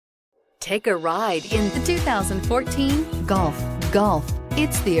Take a ride in the 2014 Golf.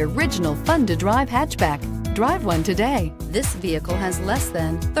 It's the original fun-to-drive hatchback. Drive one today. This vehicle has less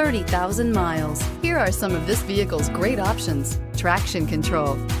than 30,000 miles. Here are some of this vehicle's great options: traction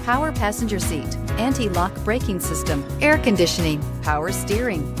control, power passenger seat, anti-lock braking system, air conditioning, power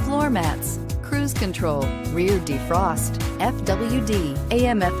steering, floor mats, cruise control, rear defrost, FWD,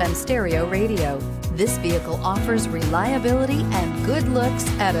 AM/FM stereo radio. This vehicle offers reliability and good looks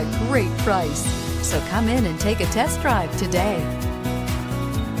at a great price. So come in and take a test drive today.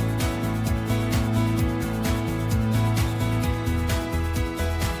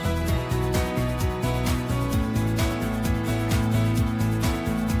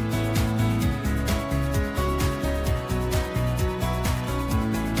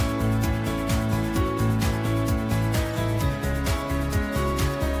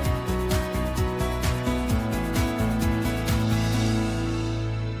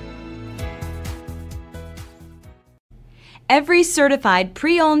 Every certified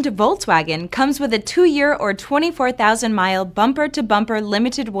pre-owned Volkswagen comes with a 2-year or 24,000-mile bumper-to-bumper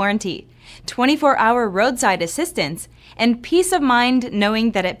limited warranty, 24-hour roadside assistance, and peace of mind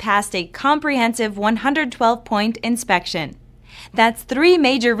knowing that it passed a comprehensive 112-point inspection. That's 3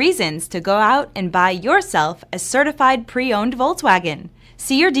 major reasons to go out and buy yourself a certified pre-owned Volkswagen.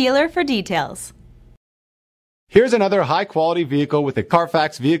 See your dealer for details. Here's another high-quality vehicle with a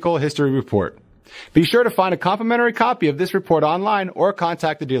Carfax Vehicle History Report. Be sure to find a complimentary copy of this report online or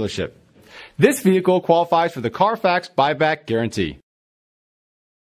contact the dealership. This vehicle qualifies for the Carfax Buyback Guarantee.